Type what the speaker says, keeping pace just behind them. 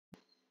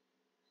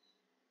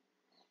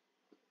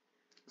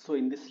So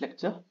in this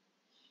lecture,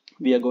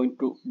 we are going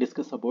to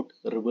discuss about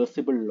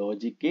reversible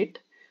logic gate.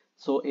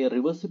 So a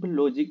reversible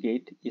logic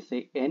gate is a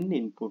n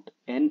input,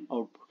 n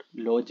output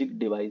logic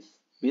device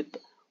with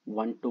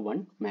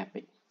one-to-one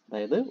mapping.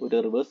 അതായത് ഒരു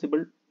reversible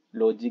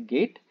logic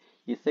gate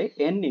is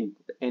A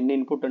n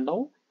input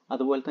ഉണ്ടാവും,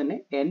 അതുപോലെ തന്നെ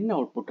n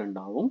output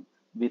ഉണ്ടാവും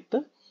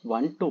വിത്ത്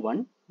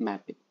one-to-one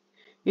mapping.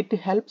 It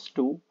helps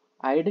to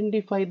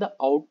identify the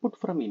output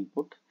from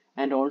input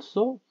and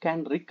also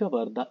can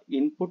recover the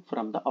input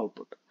from the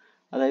output.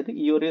 അതായത്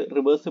ഈ ഒരു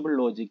reversible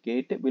logic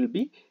gate will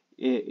be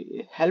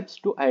helps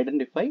to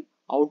identify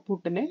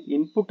ഔട്ട്പുട്ടിനെ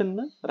ഇൻപുട്ടിൽ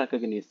നിന്ന്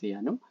റെക്കഗ്നൈസ്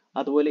ചെയ്യാനും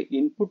അതുപോലെ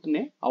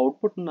ഇൻപുട്ടിനെ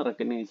ഔട്ട്പുട്ടിൽ നിന്ന്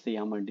റെക്കഗ്നൈസ്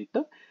ചെയ്യാൻ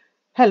വേണ്ടിയിട്ട്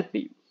ഹെൽപ്പ്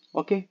ചെയ്യും.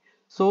 Okay,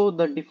 so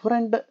the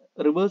different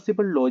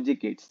reversible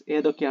logic Gates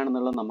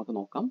ഏതൊക്കെയാണെന്നുള്ളത് നമുക്ക്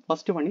നോക്കാം.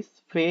 First one is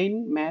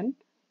Feynman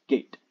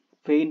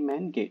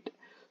gate.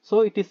 So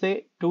it is a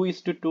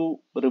 2:2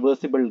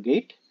 reversible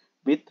gate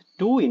with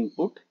 2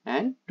 input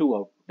and 2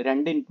 output.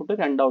 2 input,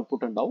 2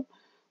 output ഉണ്ടാവും.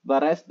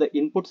 Whereas the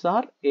inputs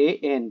are A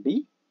and B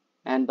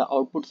and the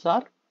outputs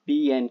are P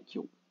and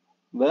Q.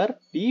 Where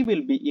P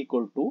will be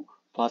equal to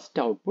first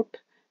output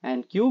and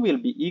Q will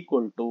be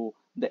equal to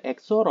the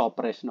XOR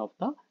operation of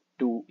the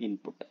 2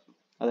 input.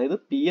 അതായത്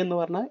P എന്ന്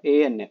പറഞ്ഞാൽ A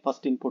തന്നെ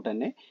first input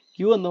തന്നെ,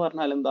 Q എന്ന്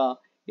പറഞ്ഞാൽ എന്താ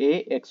A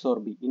XOR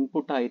B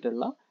input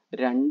ആയിട്ടുള്ള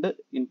രണ്ട്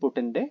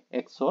ഇൻപുട്ടിന്റെ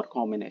XOR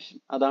കോമ്പിനേഷൻ.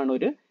 അതാണ്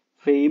ഒരു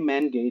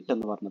ഫെയ്ൻമാൻ ഗേറ്റ്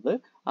എന്ന് പറഞ്ഞത്.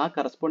 ആ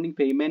കറസ്പോണ്ടിങ്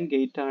ഫെയ്ൻമാൻ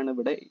ഗേറ്റ് ആണ്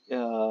ഇവിടെ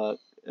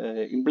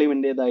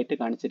ഇംപ്ലിമെന്റ് ചെയ്തതായിട്ട്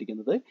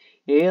കാണിച്ചിരിക്കുന്നത്.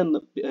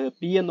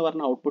 P എന്ന്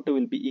പറഞ്ഞ output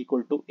will be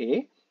equal to A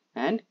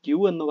and Q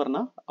എന്ന് പറഞ്ഞ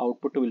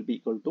output will be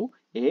equal to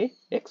A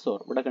XOR.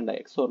 ഇവിടെ കണ്ട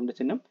XORന്റെ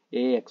ചിഹ്നം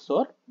A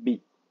XOR B.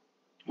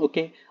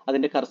 ഓക്കെ,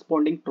 അതിന്റെ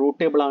കറസ്പോണ്ടിങ് ട്രൂത്ത്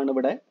ടേബിൾ ആണ്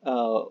ഇവിടെ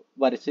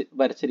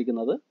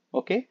വരച്ചിരിക്കുന്നത്.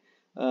 Okay,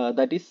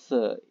 that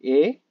is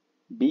A,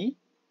 B,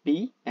 P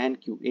and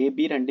Q. A,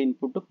 B രണ്ട്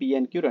input, P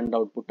and Q രണ്ട്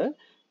output.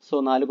 So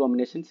 4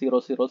 combination 0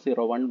 0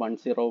 0 1 1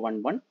 0 1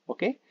 1.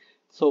 Okay,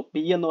 so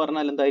P എന്ന്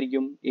പറഞ്ഞാൽ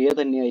എന്തായിരിക്കും? A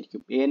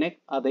തന്നെയായിരിക്കും. എനെ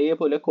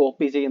അതേപോലെ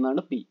കോപ്പി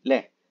ചെയ്യുന്നതാണ് P അല്ലേ?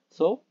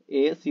 So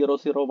A 0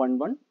 0 1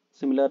 1.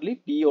 Similarly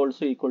P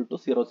also equal to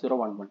 0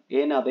 0 1 1.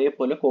 എനെ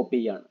അതേപോലെ കോപ്പി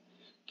ചെയ്യാണ്.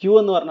 Q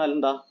എന്ന് പറഞ്ഞാൽ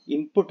എന്താ?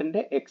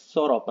 ഇൻപുട്ടിന്റെ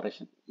XOR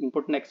ഓപ്പറേഷൻ.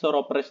 ഇൻപുട്ടിന്റെ XOR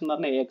ഓപ്പറേഷൻ എന്ന്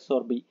പറഞ്ഞാൽ A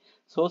XOR B.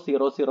 സോ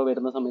 0 0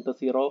 വരുന്ന സമയത്ത്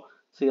 0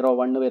 0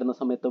 1 വരുന്ന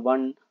സമയത്ത്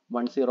 1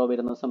 1 0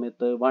 വരുന്ന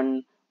സമയത്ത് 1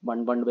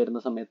 1 1 വരുന്ന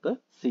സമയത്ത്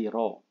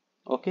 0.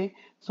 ഓക്കെ,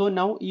 സോ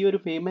നൗ ഈ ഒരു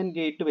ഫെയ്ൻമാൻ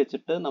ഗേറ്റ്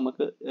വെച്ചിട്ട്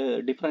നമുക്ക്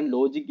ഡിഫറെന്റ്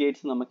ലോജിക്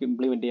ഗേറ്റ്സ് നമുക്ക്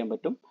ഇംപ്ലിമെന്റ് ചെയ്യാൻ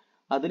പറ്റും.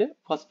 അതിൽ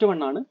ഫസ്റ്റ് വൺ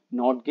ആണ്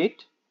നോട്ട്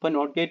ഗേറ്റ്. ഇപ്പൊ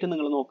നോട്ട് ഗേറ്റ്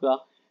നിങ്ങൾ നോക്കുക,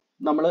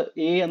 നമ്മൾ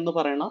A എന്ന്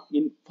പറയുന്ന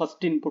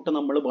ഫസ്റ്റ് ഇൻപുട്ട്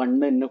നമ്മൾ 1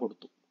 തന്നെ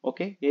കൊടുത്തു.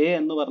 ഓക്കെ, A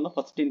എന്ന് പറഞ്ഞ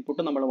ഫസ്റ്റ്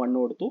ഇൻപുട്ട് നമ്മൾ 1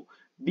 കൊടുത്തു,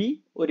 B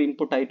ഒരു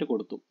ഇൻപുട്ട് ആയിട്ട്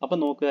കൊടുത്തു. അപ്പൊ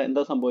നോക്കുക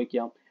എന്താ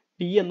സംഭവിക്കാം?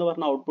 P എന്ന്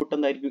പറഞ്ഞ ഔട്ട്പുട്ട്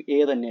എന്തായിരിക്കും? A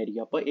തന്നെ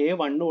ആയിരിക്കും. അപ്പൊ A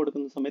 1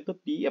 കൊടുക്കുന്ന സമയത്ത്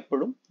P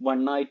എപ്പോഴും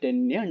 1 ആയിട്ട്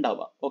തന്നെ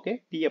ഉണ്ടാവുക. ഓക്കെ,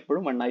 P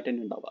എപ്പോഴും 1 ആയിട്ട്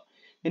തന്നെ ഉണ്ടാവുക.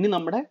 ഇനി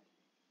നമ്മുടെ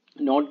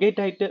നോട്ട്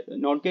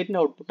ഗേറ്റിന്റെ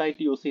ഔട്ട്പുട്ട്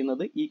ആയിട്ട് യൂസ്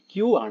ചെയ്യുന്നത് ഈ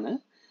Q ആണ്.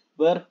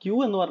 വേർ Q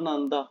എന്ന് പറഞ്ഞാൽ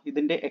എന്താ?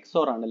 ഇതിന്റെ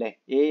XOR ആണ് അല്ലെ?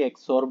 A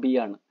XOR B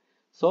ആണ്.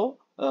 സോ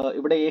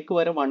ഇവിടെ എക്ക്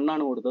വരെ 1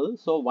 ആണ് കൊടുത്തത്.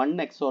 So 1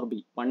 XOR B.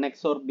 1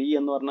 XOR B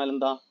എന്ന് പറഞ്ഞാൽ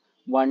എന്താ?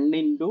 1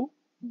 into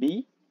B,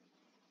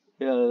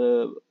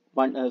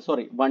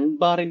 1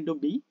 bar into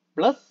B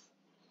plus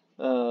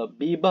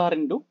B bar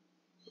into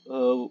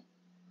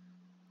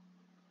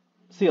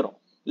 0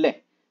 അല്ലേ?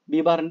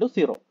 B bar into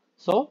 0.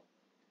 So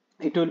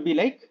it will be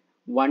like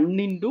 1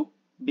 into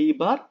B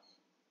bar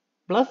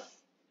plus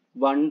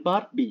 1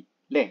 bar B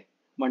അല്ലേ?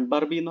 1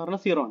 bar B എന്ന്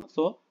പറഞ്ഞാൽ 0 ആണ്.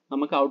 സോ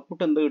നമുക്ക്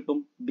output എന്ത് കിട്ടും?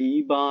 B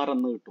bar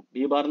എന്ന് കിട്ടും.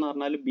 B bar എന്ന്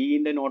പറഞ്ഞാൽ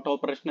ബിന്റെ നോട്ട്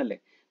ഓപ്പറേഷൻ അല്ലേ?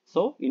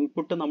 സോ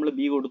ഇൻപുട്ട് നമ്മൾ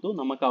B കൊടുത്തു,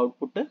 നമുക്ക്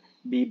ഔട്ട്പുട്ട്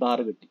B bar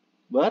കിട്ടി.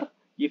 വേർ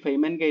ഈ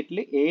ഫെയ്ൻമാൻ ഗേറ്റിൽ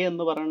A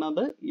എന്ന്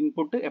പറയുന്നത്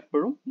ഇൻപുട്ട്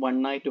എപ്പോഴും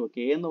 1 ആയിട്ട്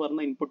വെക്കുക. A എന്ന്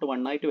പറഞ്ഞ ഇൻപുട്ട്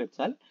 1 ആയിട്ട്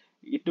വെച്ചാൽ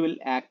it will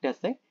act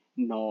as A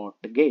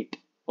not gate.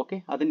 Okay,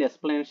 അതിന്റെ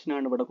എക്സ്പ്ലനേഷൻ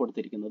ആണ് ഇവിടെ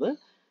കൊടുത്തിരിക്കുന്നത്.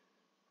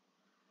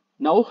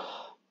 നൗ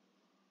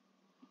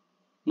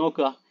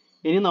നോക്കുക,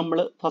 ഇനി നമ്മൾ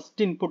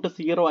ഫസ്റ്റ് ഇൻപുട്ട്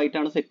 0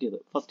 ആയിട്ടാണ് സെറ്റ്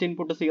ചെയ്തത്. ഫസ്റ്റ്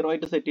ഇൻപുട്ട് 0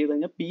 ആയിട്ട് സെറ്റ് ചെയ്ത്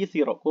കഴിഞ്ഞാൽ P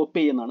 0 കോപ്പി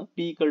ചെയ്യുന്നതാണ്.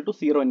 P ഈക്വൽ ടു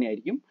 0 തന്നെ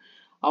ആയിരിക്കും.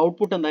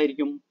 ഔട്ട്പുട്ട്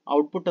എന്തായിരിക്കും?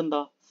 ഔട്ട്പുട്ട്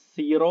എന്താ?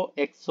 0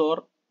 XOR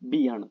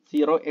B ആണ്.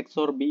 0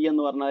 XOR B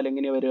എന്ന് പറഞ്ഞാൽ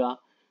എങ്ങനെയാ വരിക?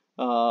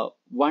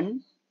 1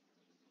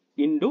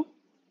 into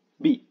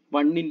B.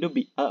 1 into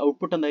B.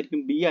 Output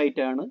എന്തായിരിക്കും? B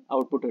ആയിട്ടാണ്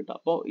ഔട്ട്പുട്ട് കിട്ടുക.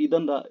 അപ്പോൾ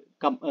ഇതെന്താ?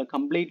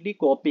 കംപ്ലീറ്റ്ലി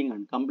കോപ്പിംഗ്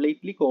ആണ്,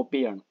 കംപ്ലീറ്റ്ലി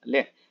കോപ്പി ആണ്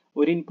അല്ലേ?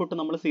 ഒരു ഇൻപുട്ട്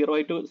നമ്മൾ 0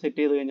 ആയിട്ട് സെറ്റ്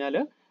ചെയ്ത് കഴിഞ്ഞാൽ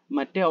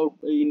മറ്റേ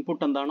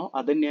ഇൻപുട്ട് എന്താണോ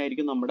അത്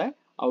തന്നെയായിരിക്കും നമ്മുടെ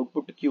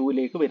ഔട്ട്പുട്ട്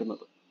ക്യൂവിലേക്ക്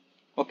വരുന്നത്.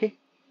 ഓക്കെ,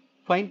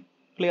 ഫൈൻ,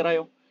 ക്ലിയർ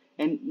ആയോ?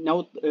 And now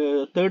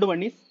third one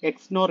is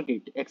XNOR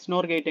gate.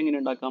 XNOR gate എങ്ങനെ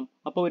ഉണ്ടാക്കാം?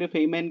 അപ്പോൾ ഒരു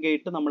ഫെയ്ൻമാൻ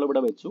ഗേറ്റ് നമ്മൾ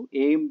ഇവിടെ വെച്ചു.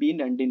 എയും ബിയും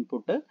രണ്ട്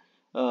ഇൻപുട്ട്,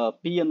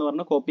 P എന്ന്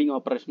പറഞ്ഞ കോപ്പിംഗ്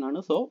ഓപ്പറേഷൻ ആണ്.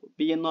 സോ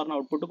P എന്ന് പറഞ്ഞ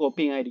ഔട്ട്പുട്ട്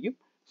കോപ്പിംഗ് ആയിരിക്കും.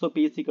 So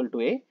P is equal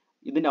to A.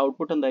 ഇതിന്റെ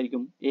ഔട്ട്പുട്ട്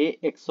എന്തായിരിക്കും? A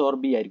XOR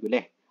B ആയിരിക്കും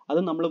അല്ലേ? അത്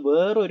നമ്മൾ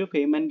വേറൊരു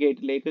ഫെയ്ൻമാൻ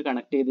ഗേറ്റിലേക്ക്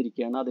കണക്ട്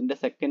ചെയ്തിരിക്കുകയാണ്. അതിന്റെ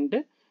സെക്കൻഡ്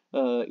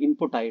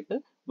ഇൻപുട്ട് ആയിട്ട്.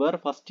 Where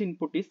first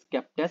input is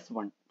kept as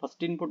 1.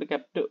 First input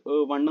kept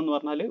 1 എന്ന്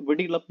പറഞ്ഞാൽ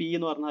ഇവിടെയുള്ള P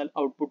എന്ന് പറഞ്ഞാൽ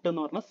ഔട്ട്പുട്ട്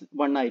എന്ന് പറഞ്ഞാൽ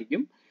 1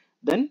 ആയിരിക്കും.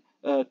 ദെൻ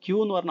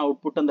Q എന്ന് പറഞ്ഞ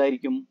ഔട്ട്പുട്ട്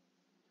എന്തായിരിക്കും?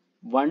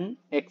 1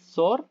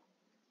 XOR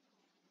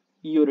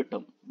ഈ ഒരു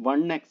ടേം,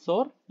 1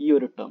 XOR ഈ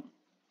ഒരു ടേം.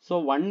 സോ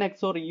 1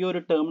 XOR ഈ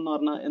ഒരു ടേം എന്ന്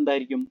പറഞ്ഞാൽ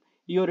എന്തായിരിക്കും?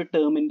 ഈ ഒരു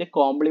ടേമിന്റെ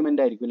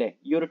കോംപ്ലിമെന്റ് ആയിരിക്കും അല്ലേ?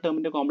 ഈ ഒരു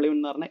ടേമിന്റെ കോംപ്ലിമെന്റ്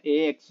എന്ന് പറഞ്ഞാൽ A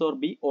XOR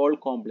B all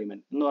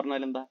complement എന്ന്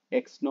പറഞ്ഞാൽ എന്താ?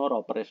 XNOR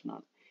ഓപ്പറേഷൻ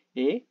ആണ്.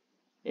 A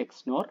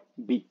XNOR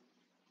B.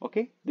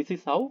 Okay, this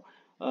is how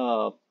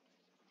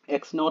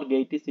XNOR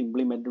gate is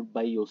implemented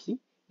by using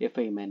a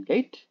FEYNMAN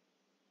gate.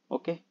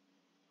 Okay,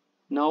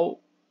 now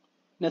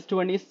next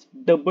one is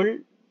double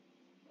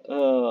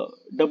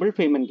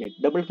FEYNMAN gate.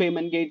 Double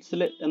FEYNMAN gates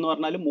എന്ന്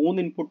പറഞ്ഞാൽ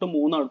 3 ഇൻപുട്ടും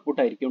 3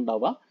 output ആയിരിക്കും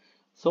ഉണ്ടാവുക.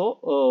 So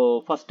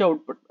first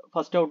output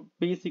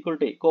B is equal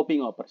to A,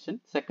 coping operation.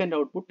 Second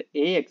output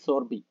A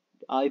XOR B,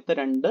 ആദ്യത്തെ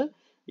രണ്ട്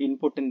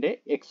ഇൻപുട്ടിന്റെ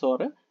XOR.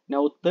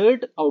 Now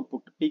third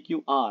output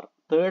PQR,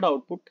 third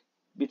output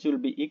which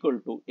will be equal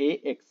to A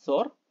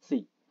XOR C,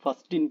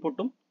 first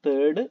ഇൻപുട്ടും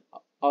third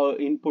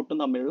ഇൻപുട്ടും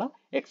തമ്മിലുള്ള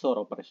XOR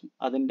operation.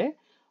 അതിന്റെ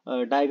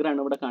diagram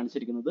ആണ് ഇവിടെ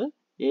കാണിച്ചിരിക്കുന്നത്.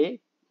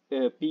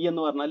 P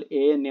എന്ന് പറഞ്ഞാൽ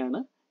A തന്നെയാണ്,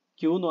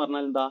 Q എന്ന്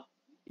പറഞ്ഞാൽ എന്താ?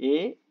 A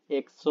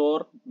XOR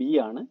B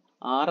ആണ്,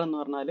 R എന്ന്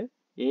പറഞ്ഞാൽ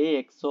A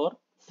XOR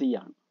C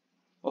ആണ്.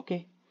 Okay,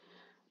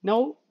 now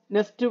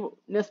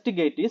next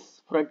gate is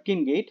FREDKIN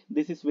gate.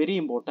 This is very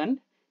important.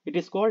 It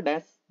is called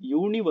as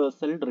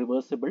universal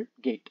reversible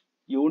gate.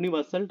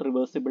 Universal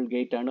reversible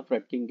gate ആണ്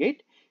FREDKIN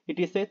gate. It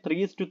is a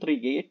 3:3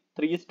 gate,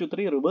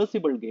 3:3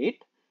 reversible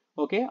gate.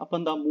 Okay, അപ്പോൾ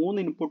എന്താ?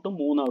 3 ഇൻപുട്ടും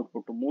 3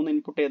 ഔട്ട്പുട്ടും. 3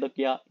 input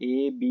ഏതൊക്കെയാ? A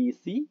B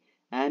C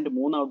and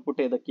 3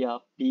 output ഏതൊക്കെയാ?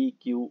 P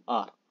Q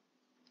R.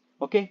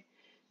 Okay,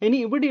 ഇനി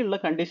ഇവിടെയുള്ള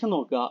condition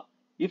നോക്കുക.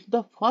 If the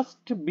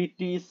first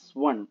bit is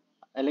 1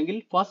 അല്ലെങ്കിൽ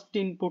first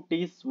input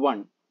is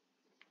 1,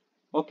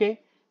 okay,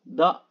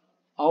 the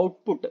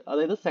output,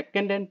 അതായത്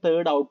second and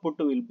third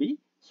output will be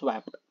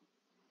swapped.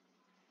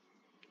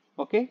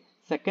 Okay,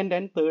 second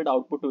and third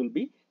output will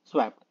be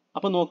swapped.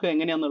 അപ്പൊ നോക്കുക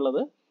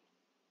എങ്ങനെയാന്നുള്ളത്.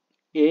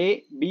 A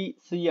B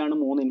C ആണ്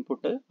 3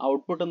 input.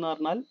 Output എന്ന്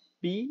പറഞ്ഞാൽ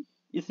P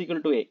is equal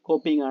to A,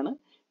 coping ആണ്.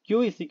 Q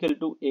is equal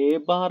to A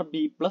bar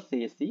B plus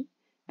AC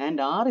and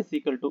R is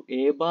equal to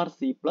A bar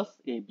C plus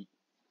AB.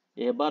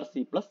 A bar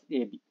C plus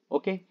AB.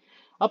 Okay,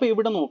 അപ്പോൾ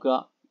ഇവിടെ നോക്കുക.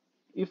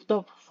 If the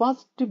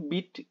first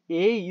bit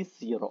A is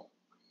 0,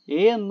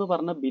 A എന്ന്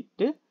പറഞ്ഞ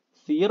bit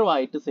 0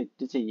 ആയിട്ട്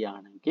set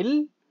ചെയ്യുകയാണെങ്കിൽ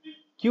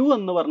Q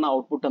എന്ന് പറഞ്ഞ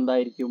output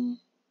എന്തായിരിക്കും?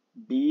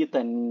 B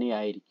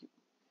തന്നെയായിരിക്കും.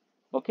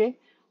 ഓക്കെ,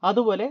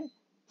 അതുപോലെ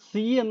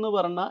C എന്ന്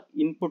പറഞ്ഞ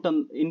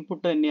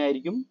ഇൻപുട്ട്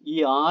തന്നെയായിരിക്കും ഈ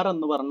R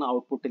എന്ന് പറഞ്ഞ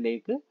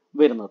ഔട്ട്പുട്ടിലേക്ക്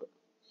വരുന്നത്.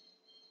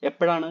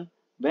 എപ്പോഴാണ്?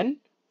 When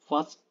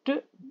first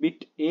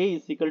bit A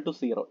is equal to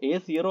 0. A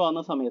 0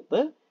 ആകുന്ന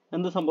സമയത്ത്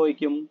എന്ത്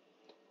സംഭവിക്കും?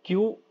 Q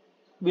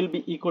will be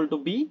equal to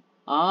B,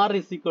 R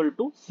is equal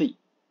to C.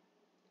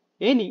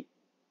 ഇനി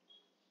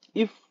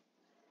if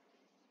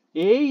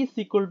A is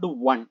equal to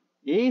 1,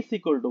 A is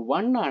equal to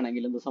 1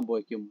 ആണെങ്കിൽ എന്ത്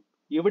സംഭവിക്കും?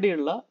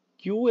 ഇവിടെയുള്ള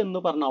Q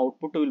എന്ന് പറഞ്ഞ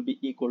output will be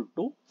equal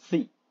to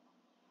C.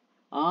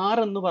 R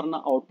എന്ന് പറഞ്ഞ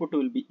output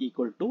will be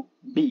equal to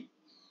B.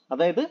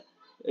 അതായത്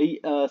ഈ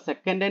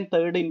second and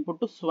third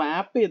input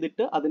swap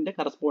ചെയ്തിട്ട് അതിന്റെ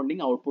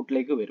കറസ്പോണ്ടിങ്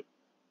ഔട്ട്പുട്ടിലേക്ക് വരും.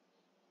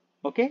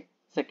 Okay,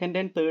 second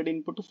and third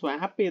input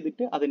swap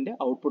ചെയ്തിട്ട് അതിന്റെ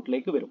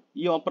ഔട്ട്പുട്ടിലേക്ക് വരും.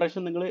 ഈ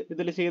ഓപ്പറേഷൻ നിങ്ങൾ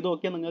ഇതിൽ ചെയ്ത്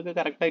നോക്കിയാൽ നിങ്ങൾക്ക്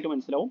കറക്റ്റ് ആയിട്ട്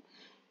മനസ്സിലാവും.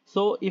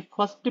 So if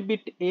first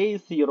bit A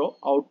is 0,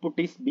 output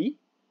is B.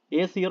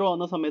 A 0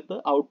 ആവുന്ന സമയത്ത്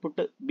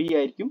ഔട്ട്പുട്ട് B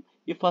ആയിരിക്കും.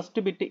 ഈ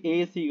first bit A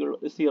is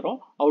 0,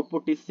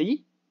 output is C.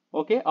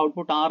 Okay,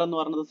 output R എന്ന്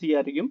പറയുന്നത് C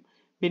ആയിരിക്കും.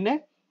 പിന്നെ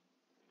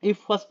if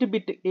first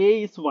bit A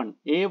is 1,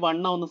 A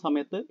 1 ആവുന്ന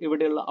സമയത്ത്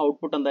ഇവിടെയുള്ള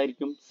ഔട്ട്പുട്ട്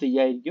എന്തായിരിക്കും? C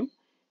ആയിരിക്കും.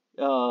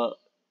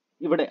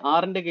 ഇവിടെ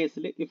R ന്റെ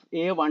കേസിൽ if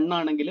A 1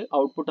 ആണെങ്കിൽ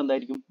ഔട്ട്പുട്ട്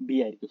എന്തായിരിക്കും? B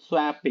ആയിരിക്കും.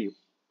 സ്വാപ്പ് ചെയ്യും.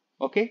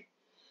 Okay,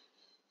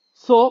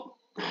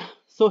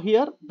 so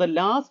here the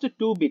last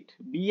two bit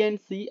B and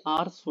C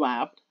are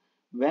swapped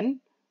when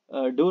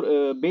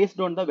based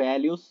on the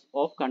values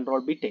of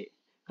control bit A.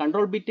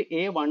 Control bit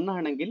A 1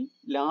 ആണെങ്കിൽ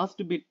last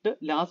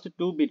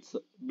two bits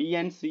B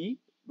and C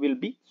will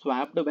be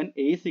swapped when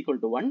A is equal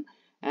to 1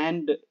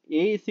 and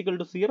A is equal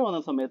to 0 എന്ന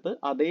സമയത്ത്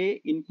അതേ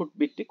input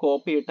bit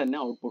copy ചെയ്തിട്ട് തന്നെ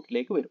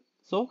ഔട്ട്പുട്ടിലേക്ക് വരും.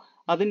 So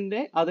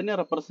അതിനെ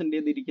represent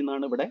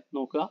ചെയ്തിരിക്കുന്നതാണ് ഇവിടെ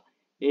നോക്കുക.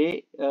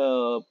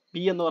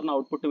 P എന്ന് പറഞ്ഞ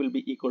output will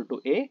be equal to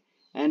A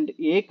and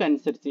എക്ക്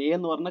അനുസരിച്ച് A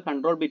എന്ന് പറഞ്ഞ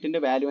കൺട്രോൾ ബിറ്റിന്റെ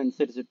വാല്യൂ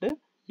അനുസരിച്ചിട്ട്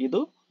ഇത്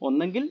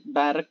ഒന്നെങ്കിൽ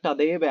ഡയറക്റ്റ്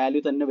അതേ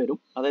വാല്യൂ തന്നെ വരും,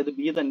 അതായത് B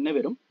തന്നെ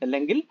വരും,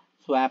 അല്ലെങ്കിൽ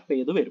സ്വാപ്പ്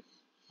ചെയ്ത് വരും.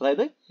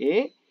 അതായത് A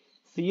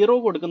 0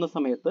 കൊടുക്കുന്ന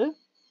സമയത്ത്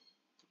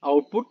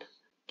output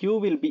Q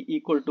will be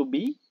equal to B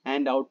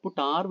and output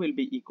R will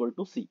be equal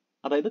to C.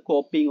 അതായത്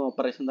കോപ്പിംഗ്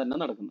ഓപ്പറേഷൻ തന്നെ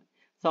നടക്കുന്നത്.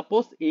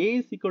 Suppose A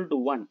is equal to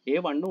 1, A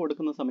 1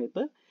 കൊടുക്കുന്ന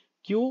സമയത്ത്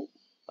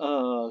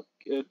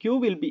Q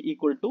will be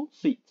equal to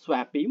C,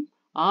 swap ചെയ്യും.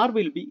 R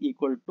will be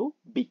equal to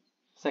B,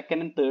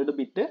 second and third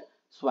bit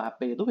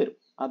swap ചെയ്ത് വരും.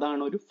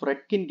 അതാണ് ഒരു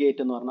ഫ്രെഡ്കിൻ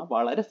ഗേറ്റ് എന്ന് പറഞ്ഞാൽ.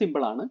 വളരെ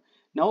സിമ്പിൾ ആണ്.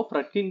 നൗ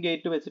ഫ്രെഡ്കിൻ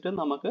ഗേറ്റ് വെച്ചിട്ട്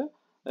നമുക്ക്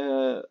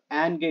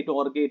ആൻഡ് ഗേറ്റ്,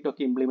 ഓർ ഗേറ്റ്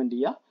ഒക്കെ ഇംപ്ലിമെന്റ്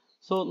ചെയ്യാം.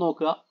 സോ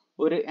നോക്കുക,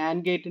 ഒരു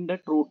ആൻഡ് ഗേറ്റിന്റെ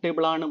ട്രൂത്ത്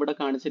ടേബിൾ ആണ് ഇവിടെ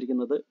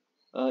കാണിച്ചിരിക്കുന്നത്.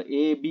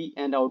 A B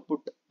and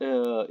output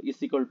is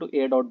equal to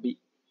A dot B,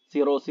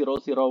 0 0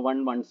 0 1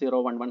 1 0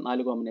 1 1,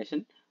 4 combination.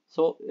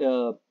 So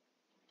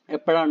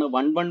എപ്പോഴാണ്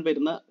 1 1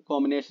 വരുന്ന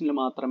കോമ്പിനേഷനിൽ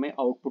മാത്രമേ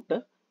ഔട്ട്പുട്ട്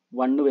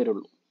 1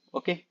 വരുള്ളൂ.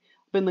 ഓക്കെ,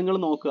 അപ്പം നിങ്ങൾ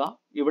നോക്കുക,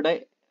 ഇവിടെ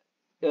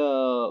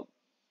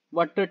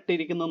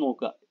വട്ടിട്ടിരിക്കുന്നത്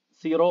നോക്കുക.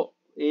 0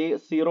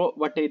 A0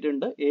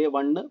 വട്ടയിട്ടുണ്ട്,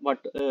 A1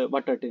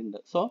 വട്ടയിട്ടുണ്ട്.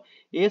 സോ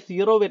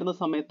A0 വരുന്ന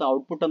സമയത്ത്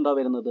ഔട്ട്പുട്ട് എന്താ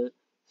വരുന്നത്?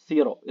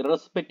 0.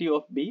 Irrespective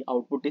of B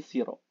output is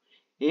 0.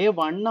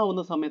 A1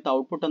 ആവുന്ന സമയത്ത്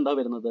ഔട്ട്പുട്ട് എന്താ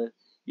വരുന്നത്?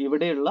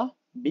 ഇവിടെയുള്ള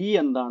B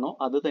എന്താണോ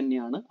അത്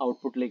തന്നെയാണ്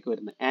ഔട്ട്പുട്ടിലേക്ക്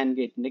വരുന്നത് ആൻഡ്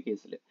ഗേറ്റിന്റെ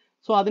കേസിൽ.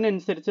 സോ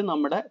അതിനനുസരിച്ച്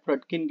നമ്മുടെ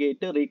ഫ്രെഡ്കിൻ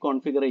ഗേറ്റ്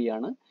റീകോൺഫിഗർ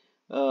ചെയ്യാണ്.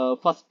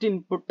 ഫസ്റ്റ്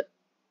ഇൻപുട്ട്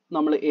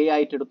നമ്മൾ A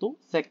ആയിട്ട് എടുത്തു,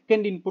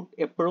 സെക്കൻഡ് ഇൻപുട്ട്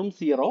എപ്പോഴും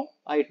 0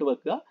 ആയിട്ട്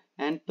വെക്കുക,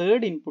 and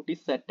third input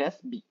is set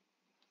as B.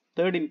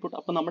 Third input,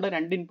 അപ്പൊ നമ്മുടെ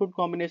രണ്ട് ഇൻപുട്ട്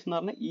കോമ്പിനേഷൻ എന്ന്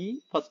പറഞ്ഞാൽ ഈ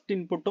ഫസ്റ്റ്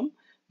ഇൻപുട്ടും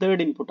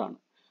തേർഡ് ഇൻപുട്ട് ആണ്.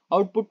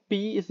 Output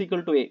P is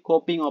equal to A,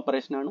 coping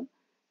operation ആണ്.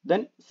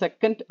 Then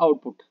second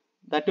output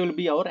that will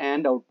be our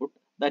AND output,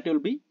 that will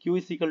be Q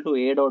is equal to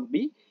A dot B,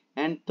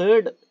 and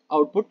third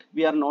output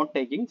we are not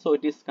taking, so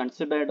it is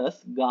considered as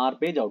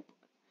garbage output.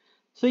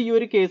 So ഈ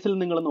ഒരു കേസിൽ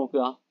നിങ്ങൾ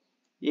നോക്കുക,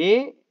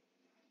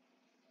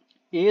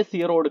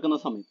 A0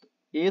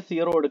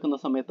 എടുക്കുന്ന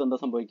സമയത്ത് എന്താ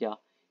സംഭവിക്കുക?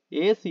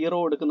 A0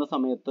 എടുക്കുന്ന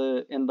സമയത്ത്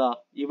എന്താ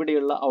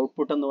ഇവിടെയുള്ള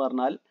ഔട്ട്പുട്ട് എന്ന്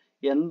പറഞ്ഞാൽ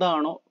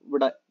എന്താണോ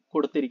ഇവിടെ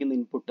കൊടുത്തിരിക്കുന്ന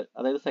ഇൻപുട്ട്,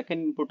 അതായത്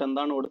സെക്കൻഡ് ഇൻപുട്ട്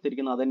എന്താണോ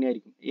കൊടുത്തിരിക്കുന്നത് അത്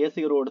തന്നെയായിരിക്കും.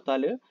 A0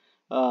 കൊടുത്താൽ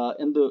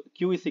എന്ത് Q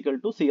is equal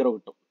to 0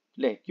 കിട്ടും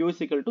അല്ലേ? Q is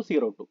equal to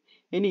 0 കിട്ടും.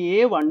 ഇനി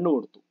A1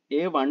 കൊടുത്തു,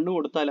 A1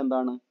 കൊടുത്താൽ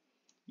എന്താണ്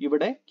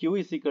ഇവിടെ Q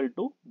is equal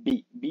to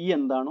B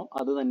എന്താണോ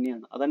അത്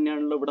തന്നെയാണ്,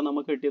 അതന്നെയാണല്ലോ ഇവിടെ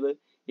നമുക്ക് കിട്ടിയത്.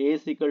 A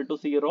is equal to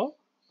 0,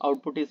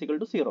 output is equal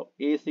to 0.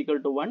 A is equal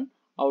to 1,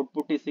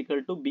 output is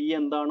equal to B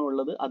എന്താണോ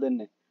ഉള്ളത് അത്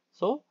തന്നെ.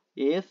 സോ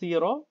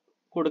A0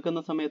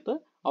 കൊടുക്കുന്ന സമയത്ത്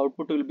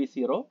ഔട്ട്പുട്ട് വിൽ ബി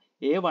 0.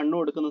 A1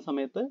 കൊടുക്കുന്ന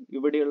സമയത്ത്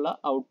ഇവിടെയുള്ള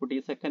ഔട്ട്പുട്ട്,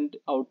 ഈ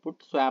സെക്കൻഡ്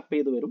ഔട്ട്പുട്ട് സ്വാപ്പ്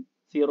ചെയ്ത് വരും,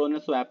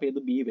 0നെ സ്വാപ്പ്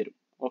ചെയ്ത് B വരും.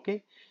 ഓക്കെ,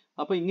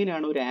 അപ്പൊ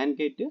ഇങ്ങനെയാണ് ഒരു ആൻഡ്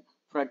ഗേറ്റ്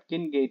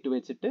ഫ്രെഡ്കിൻ ഗേറ്റ്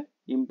വെച്ചിട്ട്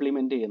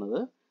ഇംപ്ലിമെന്റ് ചെയ്യുന്നത്.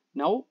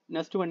 Now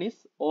next one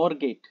is or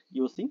gate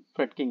using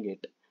ഫ്രെഡ്കിൻ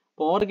gate.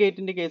 അപ്പോൾ ഓർ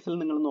ഗേറ്റിന്റെ കേസിൽ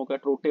നിങ്ങൾ നോക്കുക,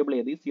 ട്രൂത്ത് ടേബിൾ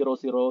എഴുതി 0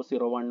 0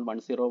 0 1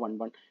 1 0 1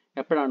 1.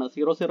 എപ്പോഴാണ്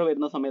 0 0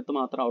 വരുന്ന സമയത്ത്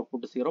മാത്രം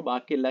ഔട്ട്പുട്ട് 0,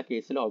 ബാക്കി എല്ലാ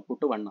കേസിലും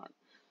ഔട്ട്പുട്ട് 1 ആണ്.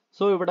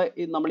 സോ ഇവിടെ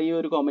നമ്മൾ ഈ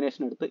ഒരു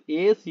കോമ്പിനേഷൻ എടുത്ത്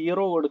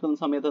A0 കൊടുക്കുന്ന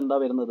സമയത്ത് എന്താ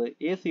വരുന്നത്?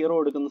 A0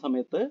 കൊടുക്കുന്ന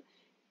സമയത്ത്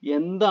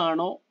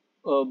എന്താണോ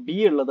B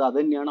ഉള്ളത് അത്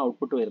തന്നെയാണ്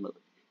ഔട്ട്പുട്ട് വരുന്നത്.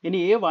 ഇനി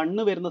A1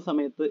 വരുന്ന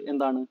സമയത്ത്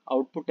എന്താണ്?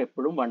 ഔട്ട്പുട്ട്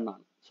എപ്പോഴും 1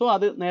 ആണ്. സോ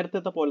അത്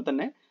നേരത്തെ പോലെ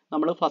തന്നെ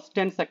നമ്മൾ ഫസ്റ്റ്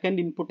ആൻഡ് സെക്കൻഡ്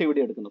ഇൻപുട്ട് ഇവിടെ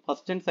എടുക്കുന്നു.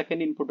 ഫസ്റ്റ് ആൻഡ്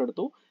സെക്കൻഡ് ഇൻപുട്ട്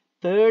എടുത്തു,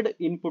 തേർഡ്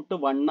ഇൻപുട്ട്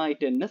 1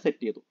 ആയിട്ട് തന്നെ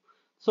സെറ്റ് ചെയ്തു.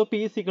 So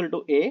P is equal to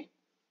A,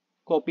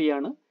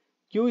 കോപ്പിയാണ്.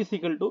 Q is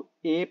equal to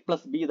A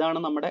plus B, ഇതാണ്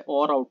നമ്മുടെ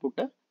ഓർ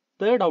ഔട്ട്പുട്ട്.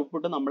 തേർഡ്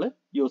ഔട്ട്പുട്ട് നമ്മൾ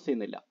യൂസ്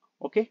ചെയ്യുന്നില്ല.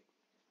 ഓക്കെ,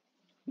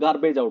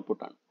 ഗാർബേജ്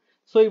ഔട്ട്പുട്ട് ആണ്.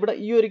 സോ ഇവിടെ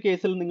ഈ ഒരു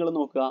കേസിൽ നിങ്ങൾ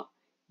നോക്കുക,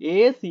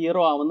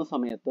 A0 ആവുന്ന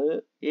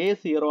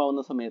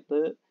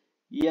സമയത്ത്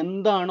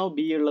എന്താണോ B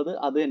ഉള്ളത്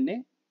അത് തന്നെ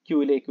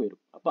Qയിലേക്ക് വരും.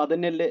 അപ്പൊ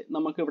അതന്നെയല്ലേ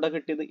നമുക്ക് ഇവിടെ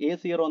കിട്ടിയത്.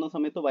 A0 ആവുന്ന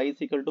സമയത്ത് Y is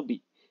equal to B.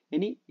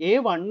 ഇനി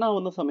A1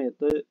 ആവുന്ന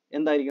സമയത്ത്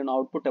എന്തായിരിക്കണം?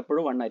 ഔട്ട്പുട്ട്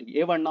എപ്പോഴും 1 ആയിരിക്കും.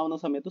 A1 ആവുന്ന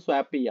സമയത്ത്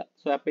സ്വാപ്പ്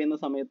ചെയ്യുന്ന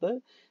സമയത്ത്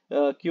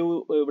Q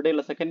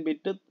ഇവിടെയുള്ള സെക്കൻഡ്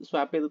ബിറ്റ്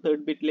സ്വാപ്പ് ചെയ്ത്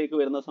തേർഡ് ബിറ്റിലേക്ക്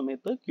വരുന്ന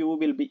സമയത്ത് Q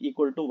will be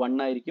equal to 1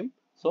 ആയിരിക്കും.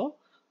 So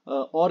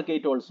or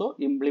gate also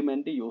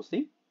implement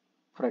using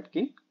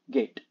ഫ്രെഡ്കിൻ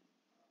gate.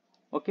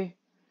 Okay,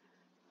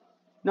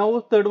 now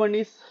third one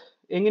is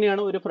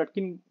എങ്ങനെയാണ് ഒരു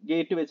ഫ്രെഡ്കിൻ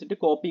ഗേറ്റ് വെച്ചിട്ട്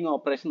കോപ്പിംഗ്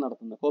ഓപ്പറേഷൻ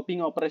നടത്തുന്നത്?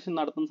 കോപ്പിംഗ് ഓപ്പറേഷൻ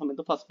നടത്തുന്ന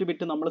സമയത്ത് ഫസ്റ്റ്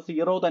ബിറ്റ് നമ്മൾ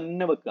 0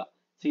 തന്നെ വെക്കുക.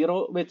 0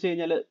 വെച്ച്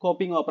കഴിഞ്ഞാൽ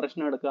കോപ്പിംഗ് ഓപ്പറേഷൻ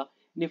എടുക്കുക.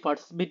 ഇനി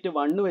ഫസ്റ്റ് ബിറ്റ്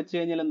 1 വെച്ച്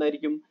കഴിഞ്ഞാൽ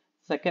എന്തായിരിക്കും?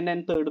 Second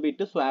and third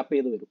bit swap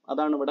ചെയ്ത് വരും.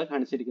 അതാണ് ഇവിടെ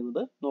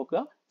കാണിച്ചിരിക്കുന്നത്.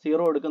 നോക്കുക,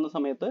 0 എടുക്കുന്ന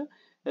സമയത്ത്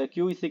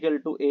Q is equal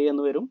to A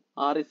എന്ന് വരും,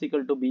 R is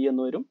equal to B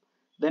എന്ന് വരും.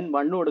 ദെൻ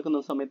 1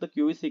 കൊടുക്കുന്ന സമയത്ത്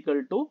Q is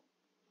equal to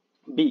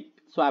B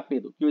swap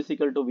ചെയ്തു, Q is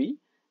equal to B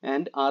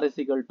and R is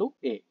equal to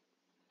A.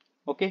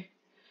 Okay,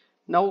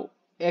 now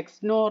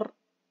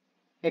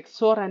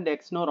XOR and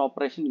XNOR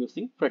operation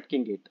using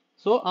ഫ്രെഡ്കിൻ gate.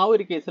 So ആ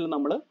ഒരു കേസിൽ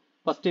നമ്മൾ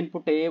first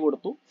input A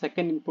കൊടുത്തു,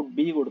 സെക്കൻഡ് ഇൻപുട്ട്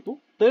B കൊടുത്തു,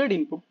 third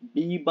input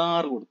B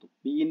bar കൊടുത്തു.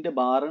 Bന്റെ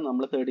bar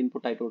നമ്മൾ third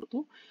input ആയിട്ട്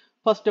കൊടുത്തു.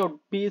 First out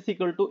P is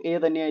equal to A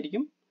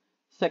തന്നെയായിരിക്കും.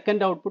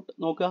 സെക്കൻഡ് ഔട്ട്പുട്ട്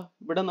നോക്കുക,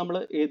 ഇവിടെ നമ്മൾ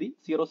എഴുതി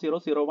 0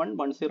 0 0 1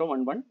 1 0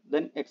 1 1.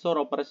 Then XOR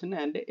operation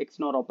and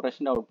XNOR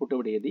ഓപ്പറേഷന്റെ output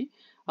ഇവിടെ എഴുതി.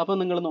 അപ്പൊ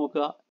നിങ്ങൾ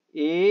നോക്കുക,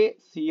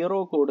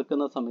 A0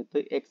 കൊടുക്കുന്ന സമയത്ത്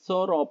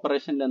XOR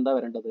ഓപ്പറേഷനിൽ എന്താ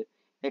വരേണ്ടത്?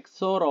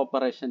 XOR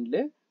ഓപ്പറേഷനിൽ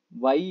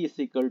Y is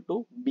equal to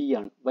B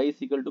ആണ്. Y is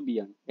equal to B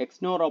ആണ്.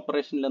 XNOR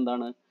ഓപ്പറേഷനിൽ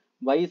എന്താണ്?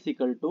 Y is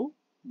equal to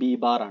B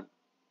bar ആണ്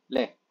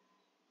അല്ലേ?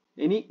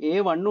 ഇനി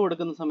A1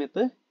 കൊടുക്കുന്ന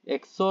സമയത്ത്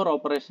XOR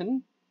ഓപ്പറേഷൻ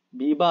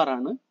B ബാർ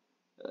ആണ്,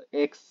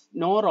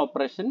 XNOR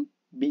ഓപ്പറേഷൻ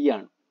B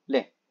ആണ്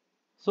അല്ലേ?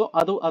 സോ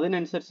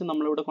അതിനനുസരിച്ച്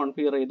നമ്മളിവിടെ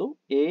കോൺഫിഗർ ചെയ്തു.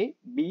 A,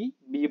 B,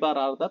 B bar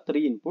are the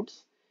 3 inputs.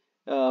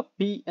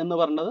 P എന്ന്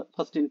പറഞ്ഞത്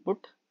ഫസ്റ്റ്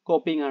ഇൻപുട്ട്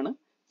കോപ്പിംഗ് ആണ്.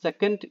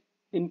 സെക്കൻഡ്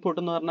ഇൻപുട്ട്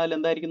എന്ന് പറഞ്ഞാൽ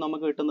എന്തായിരിക്കും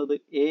നമുക്ക് കിട്ടുന്നത്?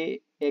 A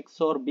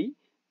XOR B.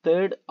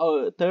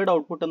 Third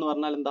output എന്ന്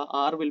പറഞ്ഞാൽ എന്താ?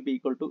 R will be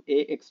equal to A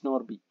XNOR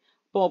B.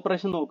 അപ്പോൾ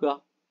ഓപ്പറേഷൻ നോക്കുക,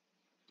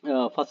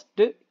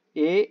 ഫസ്റ്റ്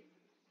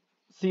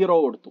A0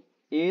 കൊടുത്തു.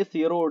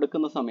 A0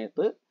 കൊടുക്കുന്ന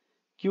സമയത്ത്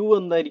Q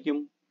എന്തായിരിക്കും?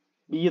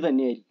 B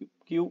തന്നെയായിരിക്കും.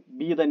 Q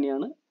B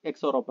തന്നെയാണ്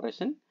XOR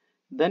ഓപ്പറേഷൻ.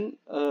 ദെൻ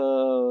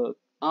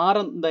R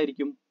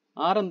എന്തായിരിക്കും?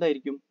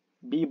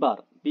 B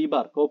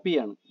ബാർ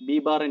കോപ്പിയാണ്, B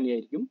ബാർ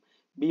തന്നെയായിരിക്കും.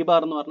 B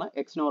ബാർ എന്ന് പറഞ്ഞാൽ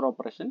XNOR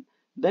ഓപ്പറേഷൻ.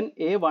 ദെൻ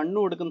A1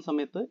 കൊടുക്കുന്ന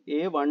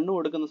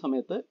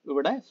സമയത്ത്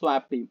ഇവിടെ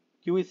സ്വാപ്പ് ചെയ്യും.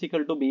 Q is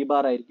equal to B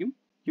bar ആയിരിക്കും.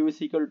 Q is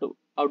equal to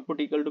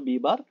output equal to B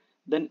bar.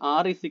 then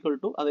R is equal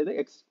to അതായത്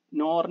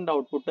XNORന്റെ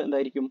output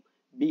എന്തായിരിക്കും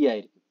B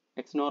ആയിരിക്കും.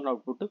 XNORന്റെ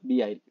ഔട്ട്പുട്ട്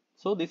B ആയിരിക്കും.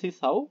 So this is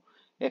how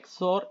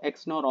XOR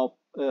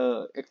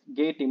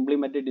gate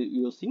implemented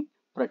using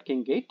FREDKIN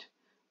gate.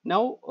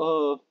 Now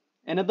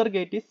another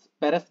gate is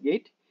Perez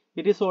gate.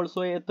 It is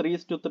also a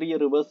 3:3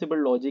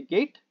 reversible logic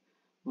gate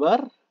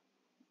where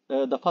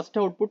the first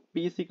output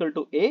P is equal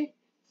to A,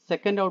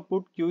 second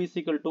output Q is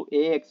equal to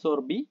A XOR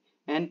B,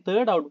 and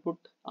third output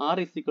R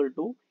is equal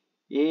to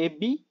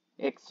AB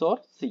XOR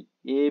C.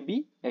 AB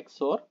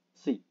XOR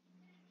C.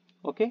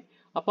 Okay.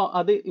 അപ്പോൾ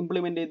അത്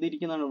implement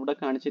ചെയ്തിരിക്കുന്നതാണ് ഇവിടെ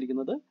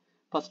കാണിച്ചിരിക്കുന്നത്.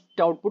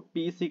 First output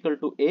P is equal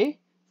to A,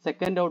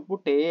 second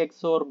output A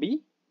XOR B,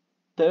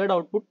 third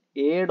output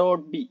A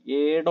dot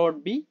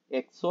B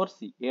XOR C.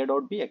 A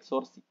dot B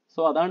XOR C.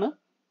 So അതാണ്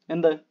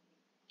എന്ത്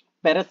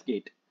Perez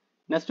gate.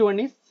 Next one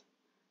is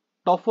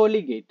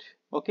TOFFOLI gate.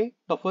 Okay,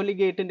 TOFFOLI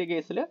gate in the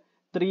case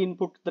 3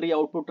 input 3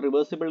 output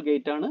reversible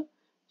gate ആണ്.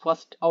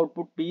 First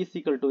output P is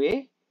equal to A,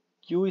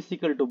 Q is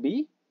equal to B,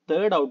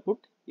 third output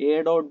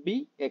A dot B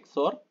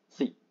XOR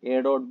C.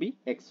 A dot B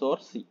XOR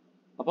C.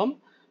 അപ്പം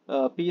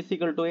P is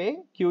equal to A,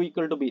 Q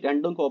equal to B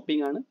രണ്ടും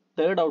coping ആണ്.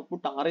 Third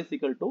output R is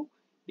equal to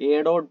A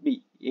dot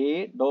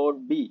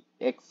B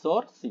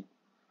XOR C.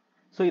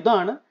 So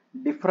ഇതാണ്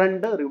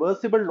different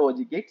reversible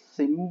logic gate.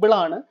 Simple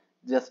ആണ്.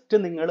 Just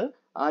നിങ്ങൾ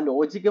ആ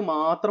logic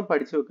മാത്രം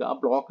പഠിച്ചു വെക്കുക, ആ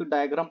ബ്ലോക്ക്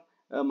ഡയഗ്രാം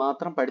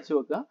മാത്രം പഠിച്ചു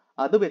വെക്കുക.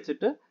 അത്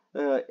വെച്ചിട്ട്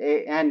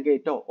and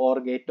ഗേറ്റോ or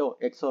ഗേറ്റോ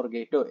XOR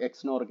ഗേറ്റോ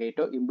XNOR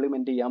ഗേറ്റോ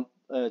implement ചെയ്യാൻ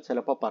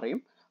ചിലപ്പോൾ പറയും.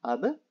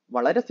 അത്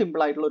വളരെ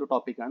സിമ്പിൾ ആയിട്ടുള്ള ഒരു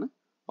ടോപ്പിക്കാണ്.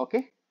 Okay,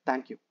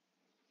 thank you.